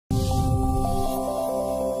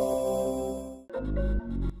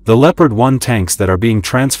The Leopard 1 tanks that are being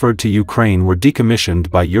transferred to Ukraine were decommissioned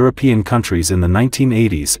by European countries in the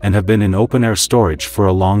 1980s and have been in open-air storage for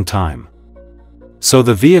a long time. So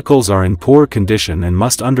the vehicles are in poor condition and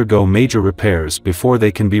must undergo major repairs before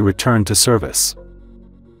they can be returned to service.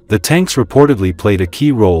 The tanks reportedly played a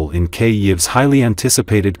key role in Kyiv's highly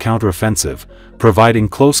anticipated counteroffensive, providing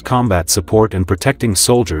close combat support and protecting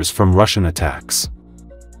soldiers from Russian attacks.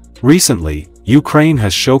 Recently, Ukraine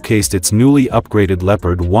has showcased its newly upgraded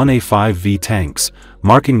Leopard 1A5V tanks,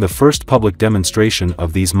 marking the first public demonstration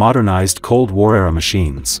of these modernized Cold War-era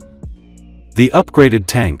machines. The upgraded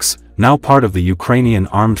tanks, now part of the Ukrainian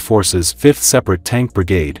Armed Forces 5th Separate Tank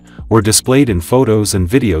Brigade, were displayed in photos and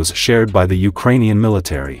videos shared by the Ukrainian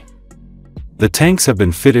military. The tanks have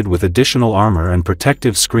been fitted with additional armor and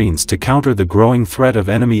protective screens to counter the growing threat of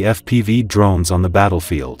enemy FPV drones on the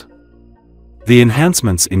battlefield. The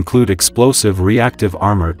enhancements include explosive reactive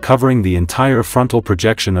armor covering the entire frontal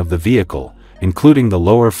projection of the vehicle, including the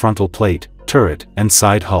lower frontal plate, turret, and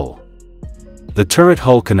side hull. The turret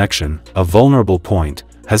hull connection, a vulnerable point,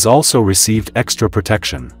 has also received extra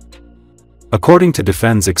protection. According to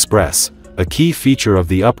Defense Express, a key feature of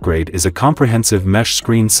the upgrade is a comprehensive mesh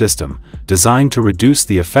screen system, designed to reduce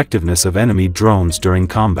the effectiveness of enemy drones during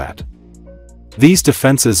combat. These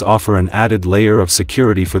defenses offer an added layer of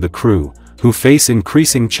security for the crew, who face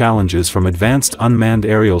increasing challenges from advanced unmanned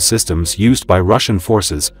aerial systems used by Russian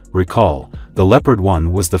forces. Recall, the Leopard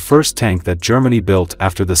 1 was the first tank that Germany built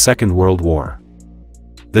after the Second World War.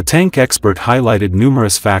 The tank expert highlighted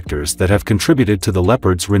numerous factors that have contributed to the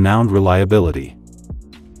Leopard's renowned reliability.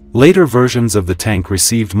 Later versions of the tank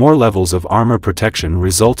received more levels of armor protection,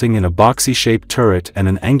 resulting in a boxy-shaped turret and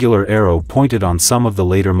an angular arrow pointed on some of the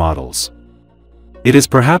later models. It is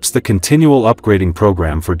perhaps the continual upgrading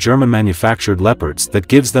program for German-manufactured Leopards that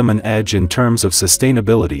gives them an edge in terms of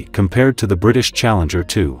sustainability compared to the British Challenger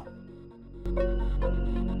 2.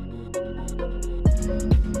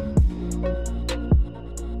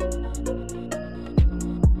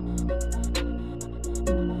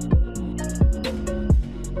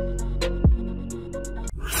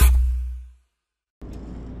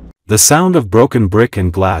 The sound of broken brick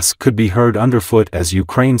and glass could be heard underfoot as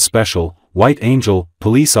Ukraine's Special White Angel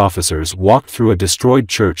police officers walked through a destroyed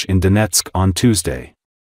church in Donetsk on Tuesday.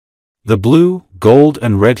 The blue, gold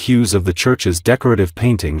and red hues of the church's decorative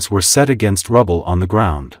paintings were set against rubble on the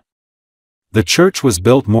ground. The church was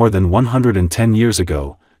built more than 110 years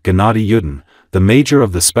ago, Gennady Yudin, the major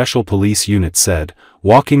of the Special Police Unit said,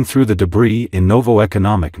 walking through the debris in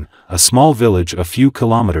Novoekonomikn, a small village a few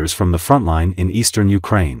kilometers from the frontline in eastern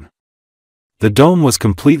Ukraine. The dome was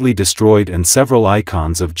completely destroyed and several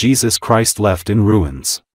icons of Jesus Christ left in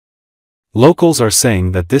ruins. Locals are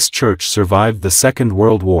saying that this church survived the Second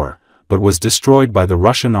World War, but was destroyed by the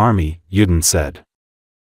Russian army, Yudin said.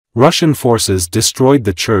 Russian forces destroyed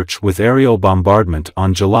the church with aerial bombardment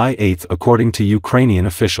on July 8 according to Ukrainian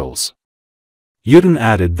officials. Yudin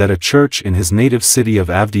added that a church in his native city of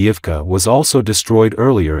Avdiivka was also destroyed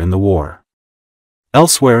earlier in the war.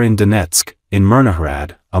 Elsewhere in Donetsk, in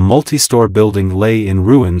Myrnohrad, a multi-store building lay in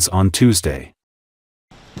ruins on Tuesday.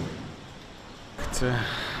 Це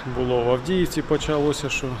було в Авдіївці, почалося,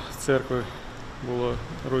 що в церкві було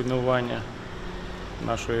руйнування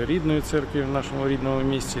нашої рідної церкви в нашому рідному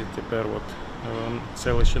місті. Тепер от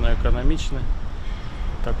селище на Економічне,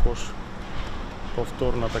 також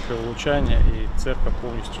повторне таке влучання і церква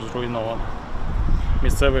повністю зруйнована.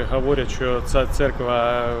 Місцеві говорять, що ця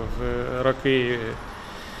церква в роки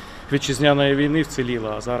вітчизняної війни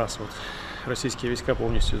вціліла, а зараз от російські війська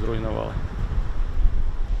повністю зруйнували.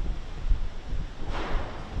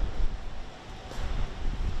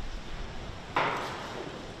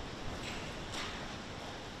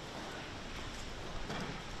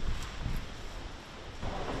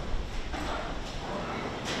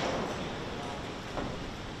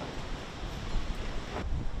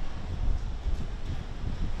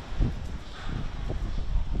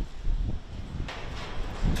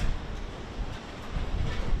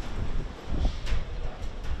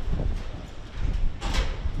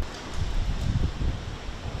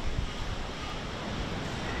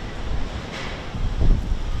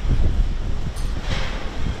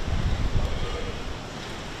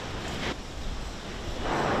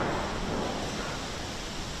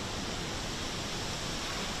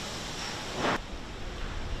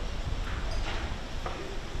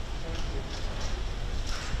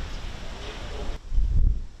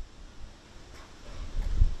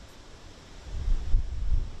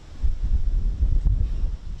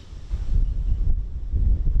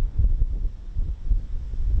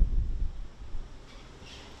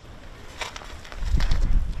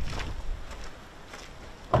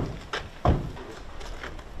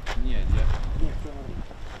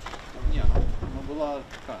 была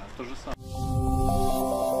такая, то же самое.